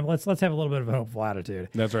meantime, let's have a little bit of a hopeful attitude.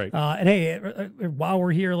 That's right. And hey, while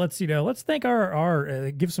we're here, let's thank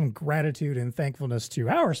our give some gratitude and thankfulness to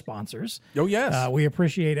our sponsors. Oh yes, we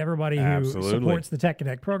appreciate everybody who supports the Tech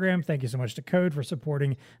Connect program. Thank you so much to Code for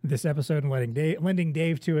supporting this episode and lending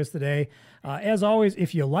Dave to us today. As always,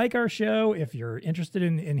 if you like our show, if you're interested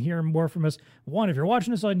in hearing more from us, if you're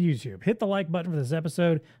watching us on YouTube, hit the like button for this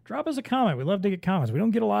episode. Drop us a comment. We love to get comments. We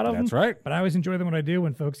don't get a lot of them. That's right. But I always enjoy them when I do.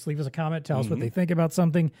 When folks leave us a comment, tell us what they think about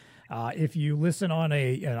something. If you listen on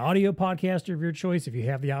an audio podcaster of your choice, if you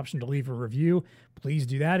have the option to leave a review, please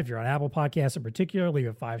do that. If you're on Apple Podcasts in particular, leave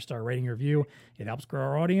a 5-star rating review. It helps grow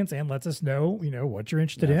our audience and lets us know, what you're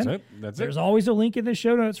interested in. There's always a link in the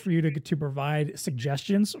show notes for you to provide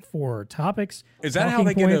suggestions for topics. Is that how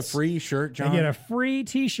they get a free shirt, John? They get a free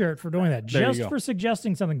T-shirt for doing that, just for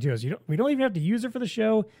suggesting something to us. We don't even have to use it for the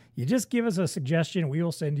show. You just give us a suggestion. We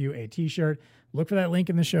will send you a T-shirt. Look for that link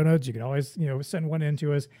in the show notes. You can always, send one in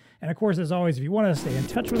to us. And of course, as always, if you want to stay in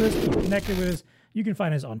touch with us, keep connected with us, you can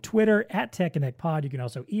find us on Twitter at TechConnectPod. You can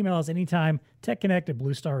also email us anytime,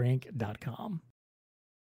 techconnect@bluestarinc.com.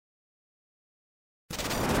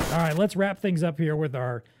 All right, let's wrap things up here with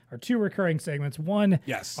our two recurring segments. One,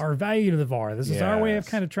 our value to the VAR. This is our way of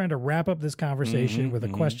kind of trying to wrap up this conversation with a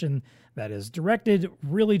question that is directed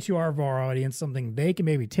really to our VAR audience, something they can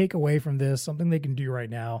maybe take away from this, something they can do right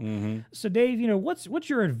now. So Dave, what's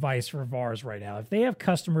your advice for VARs right now? If they have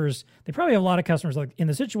customers, they probably have a lot of customers like in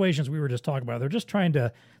the situations we were just talking about. They're just trying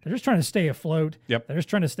to stay afloat. Yep. They're just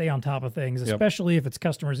trying to stay on top of things, especially if it's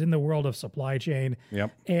customers in the world of supply chain.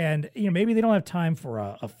 Yep. And maybe they don't have time for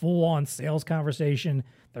a full-on sales conversation.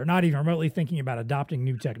 They're not even remotely thinking about adopting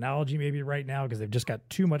new technology maybe right now because they've just got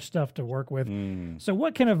too much stuff to work with. So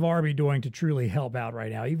what can a VAR be doing to truly help out right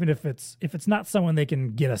now, even if it's not someone they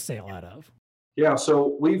can get a sale out of? Yeah,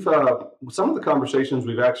 so we've some of the conversations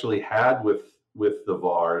we've actually had with the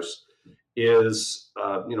VARs is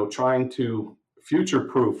trying to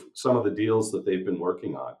future-proof some of the deals that they've been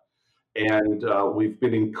working on. And we've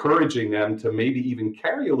been encouraging them to maybe even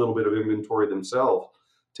carry a little bit of inventory themselves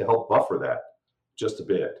to help buffer that just a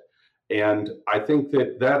bit. And I think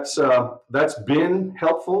that that's been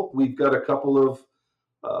helpful. We've got a couple of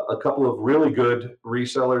really good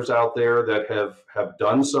resellers out there that have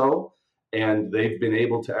done so, and they've been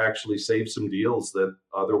able to actually save some deals that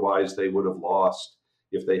otherwise they would have lost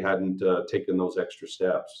if they hadn't taken those extra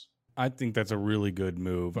steps. I think that's a really good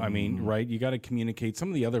move. I mean, right? You got to communicate some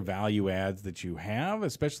of the other value adds that you have,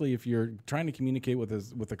 especially if you're trying to communicate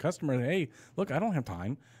with a customer. Hey, look, I don't have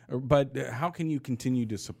time, but how can you continue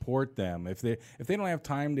to support them if they don't have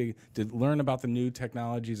time to learn about the new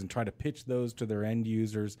technologies and try to pitch those to their end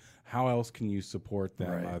users? How else can you support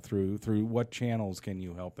them through what channels can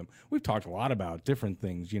you help them? We've talked a lot about different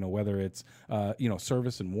things, whether it's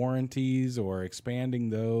service and warranties or expanding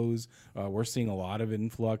those. We're seeing a lot of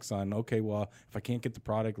influx on, okay, well, if I can't get the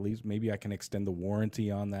product, at least maybe I can extend the warranty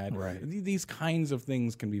on that. Right. These kinds of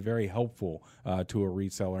things can be very helpful to a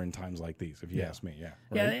reseller in times like these, if you ask me. Yeah.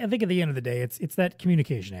 Right? Yeah, I think at the end of the day, it's that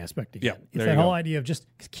communication aspect again. Yeah, it's that whole idea of just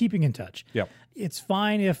keeping in touch. Yep. It's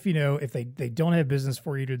fine if they don't have business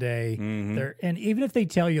for you today. And even if they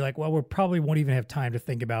tell you like, well, we probably won't even have time to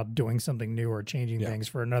think about doing something new or changing things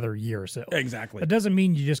for another year or so. Exactly. That doesn't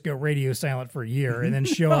mean you just go radio silent for a year and then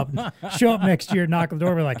show up next year, knock on the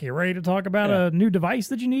door, and be like, you ready to talk about a new device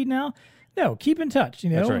that you need now? No, keep in touch,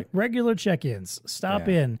 That's right. regular check-ins, stop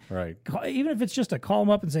in. Right. Even if it's just to call them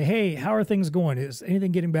up and say, hey, how are things going? Is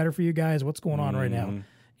anything getting better for you guys? What's going on right now?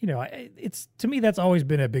 It's, to me, that's always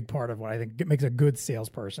been a big part of what I think makes a good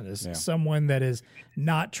salesperson is someone that is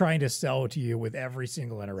not trying to sell to you with every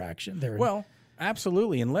single interaction. Well,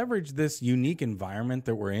 absolutely. And leverage this unique environment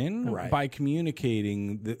that we're in by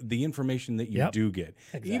communicating the information that you do get.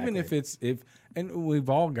 Exactly. Even if and we've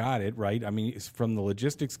all got it, right? I mean, it's from the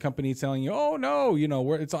logistics company telling you, oh, no,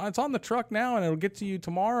 it's on the truck now and it'll get to you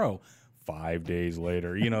tomorrow. 5 days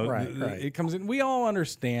later, it comes in. We all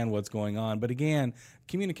understand what's going on, but again,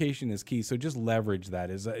 communication is key. So just leverage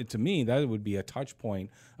that. To me, that would be a touch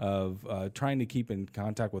point of trying to keep in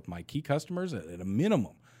contact with my key customers at a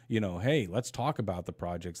minimum. Hey, let's talk about the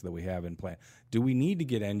projects that we have in plan. Do we need to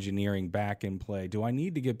get engineering back in play? Do I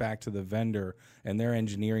need to get back to the vendor and their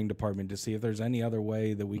engineering department to see if there's any other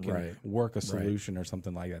way that we can work a solution or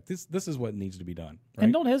something like that? This is what needs to be done. Right?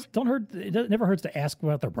 And don't hurt. It never hurts to ask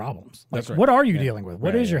about their problems. Like, That's right. What are you dealing with?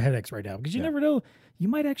 What is your headaches right now? Because you never know. You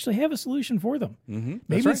might actually have a solution for them.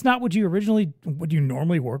 Maybe it's not what you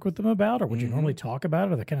normally work with them about, or what you normally talk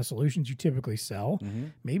about, or the kind of solutions you typically sell.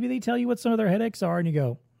 Maybe they tell you what some of their headaches are, and you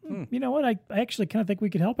go, you know what? I actually kind of think we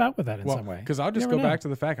could help out with that in some way. Because I'll just go back to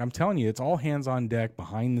the fact, I'm telling you, it's all hands on deck,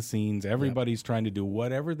 behind the scenes. Everybody's trying to do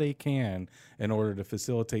whatever they can in order to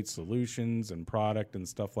facilitate solutions and product and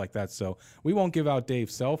stuff like that. So we won't give out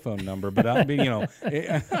Dave's cell phone number, but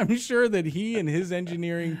I'm sure that he and his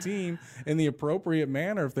engineering team, in the appropriate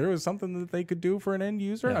manner, if there was something that they could do for an end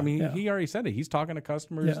user, he already said it. He's talking to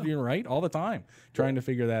customers, all the time, trying to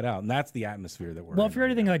figure that out. And that's the atmosphere that we're in. Well, if you're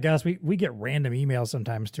anything like us, we get random emails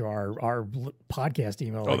sometimes to our podcast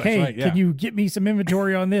email. Oh, like, hey, can you get me some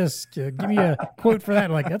inventory on this? Give me a quote for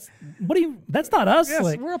that. Like, that's not us. Yes,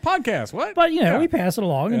 like, we're a podcast. What? But, we pass it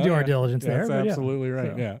along and do our diligence there. That's absolutely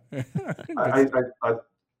right.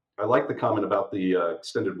 I like the comment about the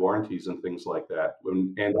extended warranties and things like that.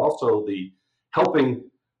 And also the helping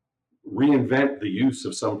reinvent the use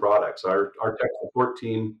of some products. Our tech support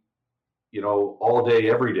team, all day,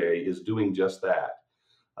 every day is doing just that.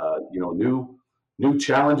 New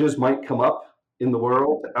challenges might come up in the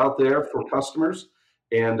world out there for customers.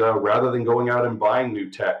 And rather than going out and buying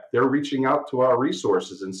new tech, they're reaching out to our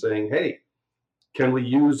resources and saying, hey, can we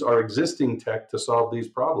use our existing tech to solve these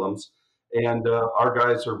problems? And our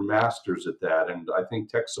guys are masters at that. And I think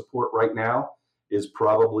tech support right now is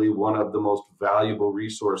probably one of the most valuable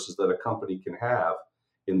resources that a company can have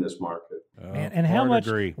in this market. And how much,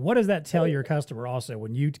 what does that tell your customer also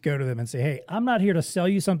when you go to them and say, hey, I'm not here to sell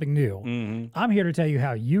you something new. I'm here to tell you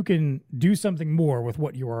how you can do something more with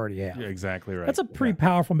what you already have. You're exactly right. That's a pretty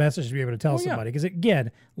powerful message to be able to tell somebody, because it,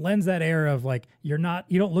 again, lends that air of like, you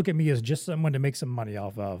don't look at me as just someone to make some money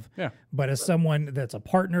off of, but as someone that's a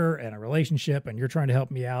partner and a relationship, and you're trying to help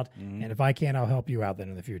me out. And if I can, I'll help you out then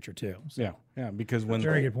in the future too. So. Yeah. Yeah, because when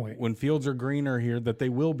Very good point. when fields are greener here, that they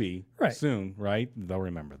will be Right. soon, right? They'll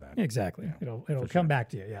remember that. Exactly. Yeah, It'll come back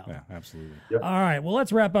to you. Yeah. Yeah, absolutely. All right. Well,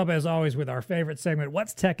 let's wrap up as always with our favorite segment.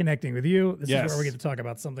 What's Tech Connecting with You? This is Yes. where we get to talk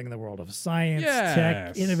about something in the world of science, Yes.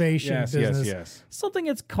 tech, innovation, Yes, business. yes. Something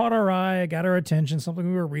that's caught our eye, got our attention, something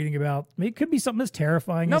we were reading about. It could be something that's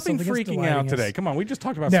terrifying. Nothing something that's freaking out delighting today. us. Come on, we just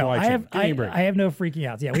talked about No, supply I chain. have Give me a break. I have no freaking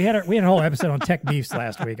outs. Yeah, we had a whole episode on tech beefs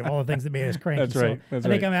last week of all the things that made us cranky. That's right, So that's I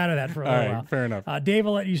think right. I'm out of that for a All little right, while. fair enough. Dave,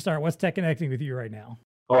 I'll let you start. What's Tech Connecting with You right now?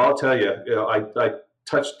 Oh, I'll tell you. I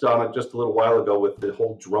touched on it just a little while ago with the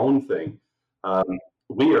whole drone thing.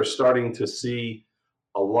 We are starting to see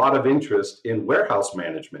a lot of interest in warehouse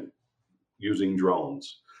management using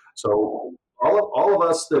drones. So all of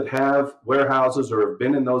us that have warehouses or have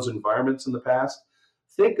been in those environments in the past,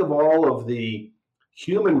 think of all of the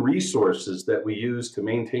human resources that we use to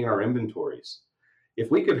maintain our inventories. If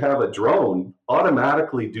we could have a drone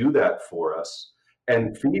automatically do that for us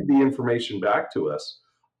and feed the information back to us,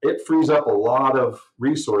 it frees up a lot of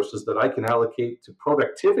resources that I can allocate to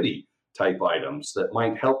productivity type items that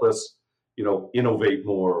might help us, innovate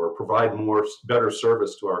more or provide better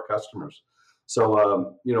service to our customers.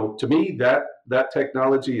 So, to me, that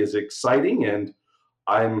technology is exciting, and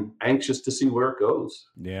I'm anxious to see where it goes.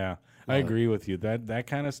 Yeah, I agree with you. That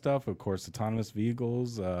kind of stuff, of course, autonomous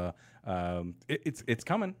vehicles, it's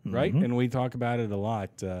coming, right? And we talk about it a lot.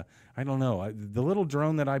 I don't know. The little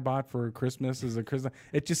drone that I bought for Christmas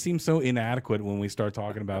it just seems so inadequate when we start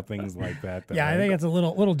talking about things like that. Yeah, I think it's a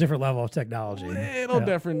little different level of technology. Little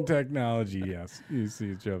different technology, yes. You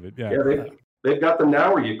see each of it. Yeah. Yeah, they've got them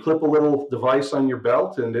now where you clip a little device on your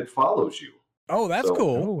belt and it follows you. Oh, that's So-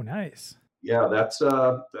 cool. Oh, nice. Yeah, that's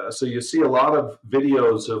so you see a lot of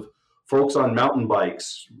videos of folks on mountain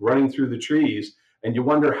bikes running through the trees, and you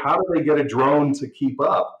wonder, how do they get a drone to keep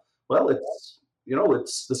up? Well,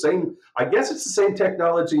 it's the same. I guess it's the same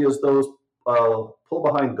technology as those pull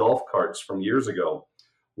behind golf carts from years ago,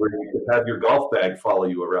 where you could have your golf bag follow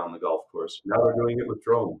you around the golf course. Now they're doing it with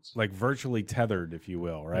drones. Like virtually tethered, if you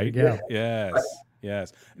will, right? There you go. Yes.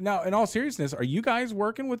 Yes. Now, in all seriousness, are you guys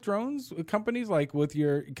working with drones companies like with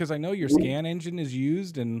because I know your scan engine is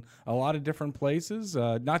used in a lot of different places.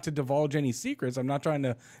 Not to divulge any secrets. I'm not trying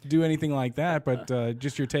to do anything like that, but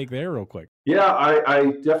just your take there real quick. Yeah,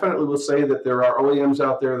 I definitely will say that there are OEMs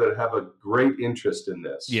out there that have a great interest in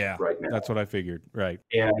this right now. That's what I figured. Right.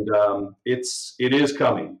 And it is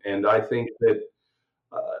coming. And I think that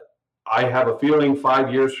I have a feeling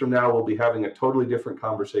 5 years from now we'll be having a totally different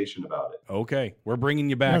conversation about it. Okay, we're bringing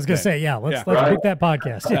you back. I was going to then. say, yeah, let's Right? book that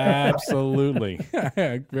podcast. Absolutely.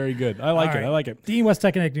 Very good. I like All it. right. I like it. Dean, what's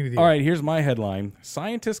Tech Connecting with You? All right, here's my headline.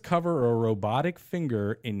 Scientists cover a robotic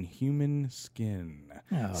finger in human skin.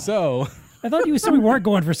 Oh. So, I thought you said we weren't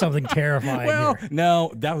going for something terrifying well, here.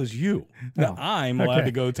 no, that was you. Now, Oh, I'm allowed okay.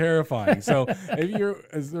 to go terrifying. So, if you're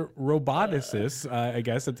as a roboticist, I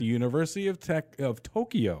guess at the University of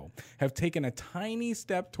Tokyo, have taken a tiny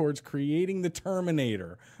step towards creating the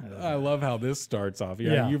Terminator. I love how this starts off.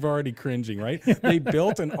 Yeah. You've already cringing, right? They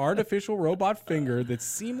built an artificial robot finger that's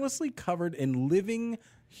seamlessly covered in living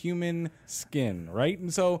human skin, right?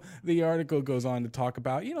 And so the article goes on to talk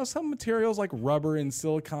about, some materials like rubber and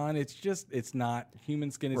silicone, it's not human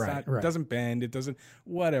skin. It's not, it doesn't bend, it doesn't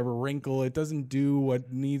wrinkle, it doesn't do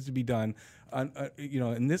what needs to be done.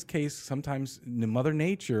 In this case, sometimes Mother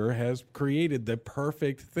Nature has created the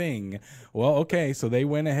perfect thing. Well, okay, so they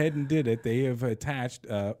went ahead and did it. They have attached,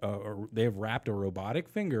 they have wrapped a robotic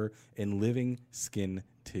finger in living skin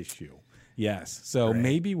tissue. Yes. So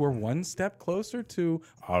maybe we're one step closer to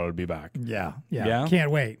I'll be back. Yeah. Yeah? Can't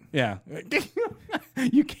wait. Yeah.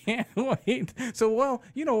 You can't wait. So,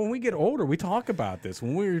 when we get older, we talk about this.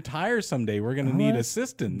 When we retire someday, we're going to need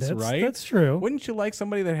assistance, right? That's true. Wouldn't you like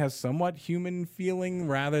somebody that has somewhat human feeling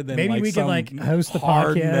rather than Maybe like we some could host the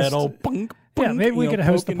hard podcast. metal punk? Yeah, maybe we could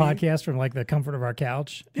host the poking you? podcast from the comfort of our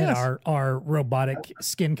couch, Yes. and our robotic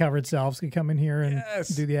skin covered selves could come in here and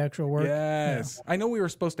do the actual work. Yes. I know we were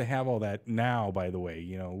supposed to have all that now, by the way,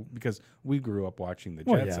 because we grew up watching the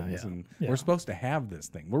Well, Jetsons, and yeah. we're supposed to have this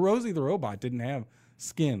thing. Where Rosie the robot didn't have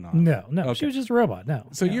skin on. No, Okay. she was just a robot. No.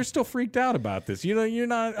 So no. you're still freaked out about this. You're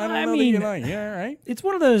not. I don't I know mean- that you're not. Yeah, right. It's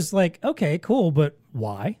one of those okay, cool, but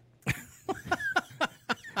why?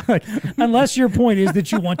 Like, unless your point is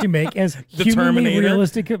that you want to make as humanly Terminator?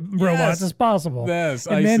 realistic robots Yes. as possible. Yes,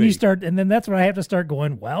 and I then see. you start, and then that's when I have to start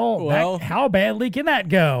going, well, how badly can that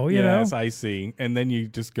go? You know? Yes, I see. And then you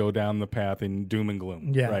just go down the path in doom and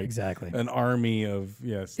gloom. Yeah, right? exactly. An army of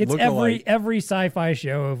It's look-alike. every sci-fi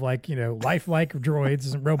show of like, lifelike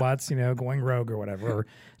droids and robots, going rogue or whatever,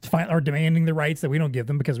 or demanding the rights that we don't give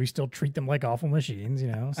them because we still treat them like awful machines,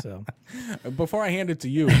 So Before I hand it to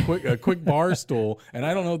you, a quick bar stool, and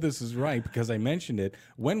I don't know if this is right because I mentioned it.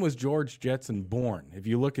 When was George Jetson born? If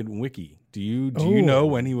you look at Wiki, do you know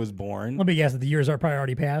when he was born? let me guess that the years are probably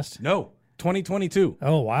already passed. No. 2022.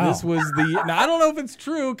 Oh, wow. This was now I don't know if it's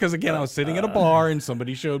true because again I was sitting at a bar and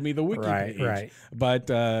somebody showed me the wiki page. Right. But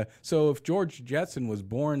so if George Jetson was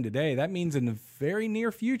born today, that means in the very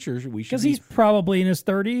near future we should Because he's probably in his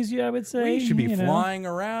 30s, I would say. we should be flying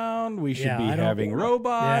around. We should be I don't- having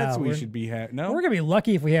robots. Yeah, we we're- should be no. We're gonna be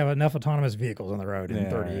lucky if we have enough autonomous vehicles on the road in Yeah,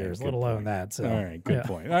 30 all right, years, good let alone point. that. So, All right, good yeah.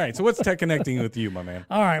 point. All right, so what's tech connecting with you, my man?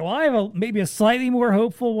 All right. Well, I have maybe a slightly more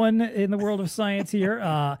hopeful one in the world of science here.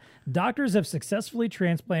 Doctors have successfully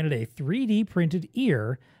transplanted a 3D printed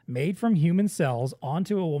ear made from human cells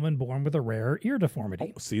onto a woman born with a rare ear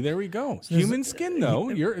deformity. See, there we go. Human skin,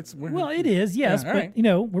 though. Well, it is, yes, Yeah, all but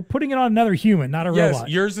right. we're putting it on another human, not a Yes, robot.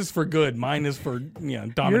 yours is for good. Mine is for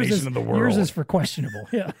domination yours is, of the world. Yours is for questionable.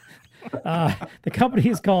 Yeah. The company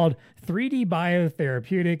is called 3D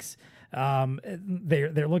Biotherapeutics.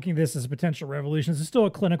 They're looking at this as a potential revolution. It's still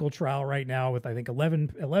a clinical trial right now with I think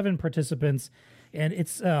 11 participants, and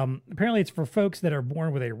it's apparently it's for folks that are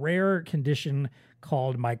born with a rare condition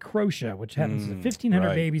called microtia, which happens to 1,500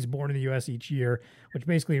 right. babies born in the U.S. each year, which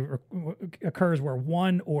basically occurs where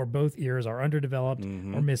one or both ears are underdeveloped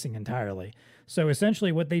or missing entirely. So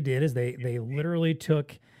essentially, what they did is they literally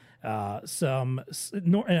took and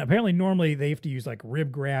apparently normally they have to use like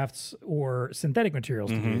rib grafts or synthetic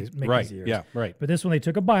materials to make Right. these ears. Yeah, right. But this one, they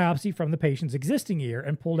took a biopsy from the patient's existing ear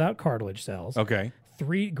and pulled out cartilage cells. Okay.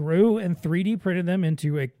 Grew and 3D printed them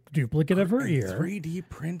into a duplicate of her ear. 3D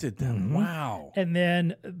printed them. Wow. And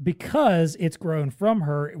then because it's grown from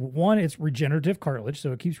her, one, it's regenerative cartilage,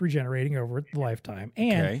 so it keeps regenerating over the lifetime,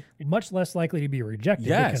 and much less likely to be rejected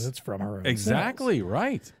because it's from her own Exactly, cells.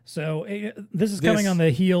 right. So this is coming on the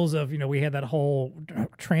heels of, we had that whole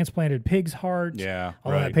transplanted pig's heart. Yeah,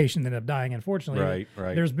 Although right. that patient ended up dying, unfortunately.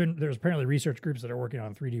 Right. There's apparently research groups that are working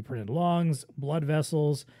on 3D printed lungs, blood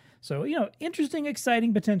vessels. So, interesting,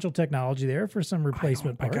 exciting potential technology there for some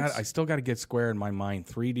replacement parts. I still got to get square in my mind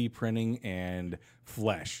 3D printing and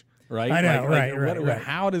flesh. Right? I know, right.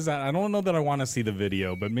 How does that? I don't know that I want to see the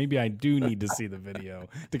video, but maybe I do need to see the video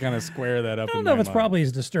to kind of square that up. I don't know if it's probably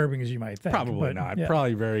as disturbing as you might think. Probably not. Yeah.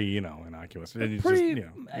 Probably very, innocuous. It's Pretty, just,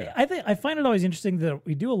 I find it always interesting that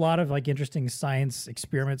we do a lot of like interesting science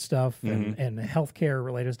experiment stuff and healthcare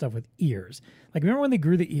related stuff with ears. Like, remember when they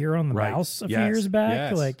grew the ear on the mouse a few years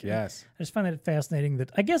back? Yes. I just find it fascinating that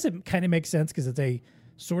I guess it kind of makes sense because it's a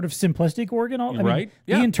sort of simplistic organ. I mean,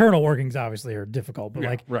 the internal workings obviously are difficult,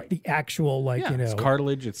 but the actual it's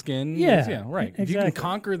cartilage, it's skin. Yeah, right. Exactly. If you can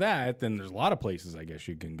conquer that, then there's a lot of places I guess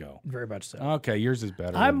you can go. Very much so. Okay, yours is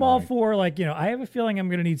better. I'm all for I have a feeling I'm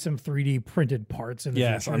going to need some 3D printed parts in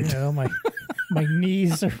the future. My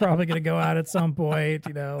knees are probably going to go out at some point.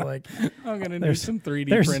 I'm going to need some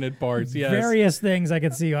 3D printed parts. Yes, various things I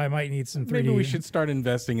could see I might need some 3D. Maybe we should start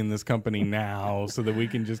investing in this company now so that we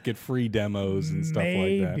can just get free demos and stuff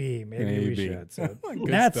like that. Maybe we should. So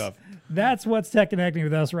Good stuff. That's what's tech connecting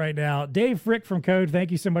with us right now. Dave Frick from Code, thank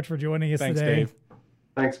you so much for joining us Thanks, today. Dave.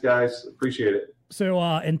 Thanks, guys. Appreciate it. So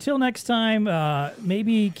until next time,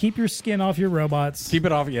 maybe keep your skin off your robots. Keep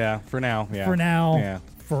it off, for now. Yeah. For now. Yeah.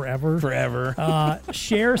 Forever.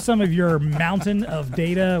 Share some of your mountain of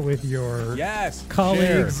data with your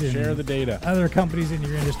colleagues and share the data. Other companies in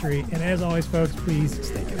your industry. And as always, folks, please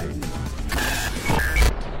stay connected.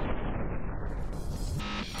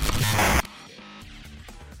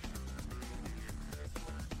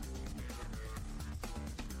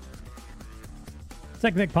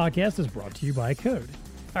 Tech Connect Podcast is brought to you by Code.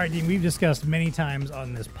 All right, Dean, we've discussed many times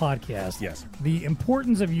on this podcast the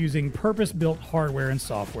importance of using purpose-built hardware and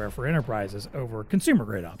software for enterprises over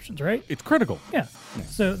consumer-grade options, right? It's critical. Yeah.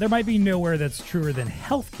 So there might be nowhere that's truer than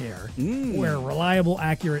healthcare, where reliable,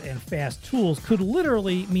 accurate, and fast tools could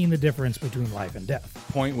literally mean the difference between life and death.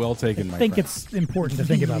 Point well taken, my I think friend. it's important to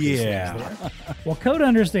think about these things there. Well, Code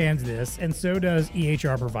understands this, and so does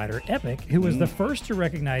EHR provider Epic, who was the first to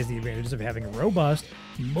recognize the advantages of having robust,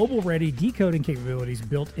 mobile-ready decoding capabilities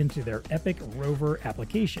built built into their Epic Rover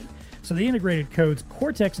application. So they integrated Code's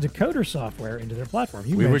Cortex decoder software into their platform.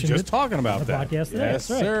 We were just talking about that. Podcast today. Yes,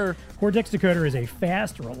 That's right. sir. Cortex Decoder is a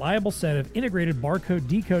fast, reliable set of integrated barcode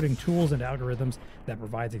decoding tools and algorithms that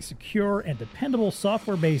provides a secure and dependable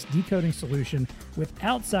software-based decoding solution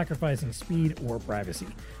without sacrificing speed or privacy.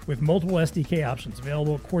 With multiple SDK options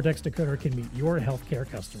available, Cortex Decoder can meet your healthcare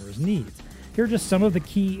customers' needs. Here are just some of the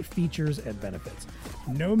key features and benefits.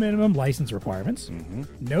 No minimum license requirements,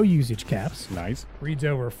 no usage caps, Nice. reads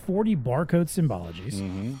over 40 barcode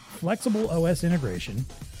symbologies, flexible OS integration,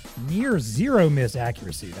 near zero miss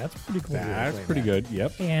accuracy. That's pretty cool. That's pretty good.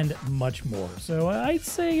 Yep. And much more. So I'd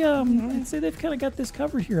say they've kind of got this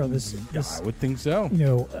covered here on this I would think so.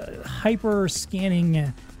 hyper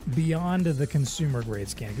scanning beyond the consumer grade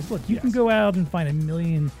scan. Because look, you can go out and find a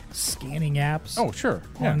million scanning apps. Oh, sure.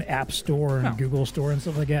 On App Store and Google Store and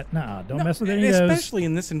stuff like that. Don't mess with any of those. Especially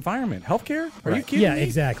in this environment. Healthcare? Are you kidding Yeah, me?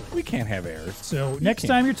 exactly. We can't have errors. So next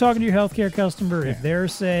time you're talking to your healthcare customer, if they're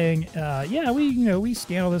saying, we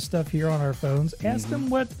scan all this stuff here on our phones, ask them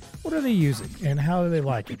what are they using and how do they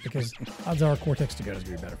like it, because odds are Cortex Decoder is going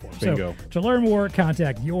to be better for them. Bingo. So to learn more,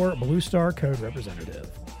 contact your Blue Star Code representative.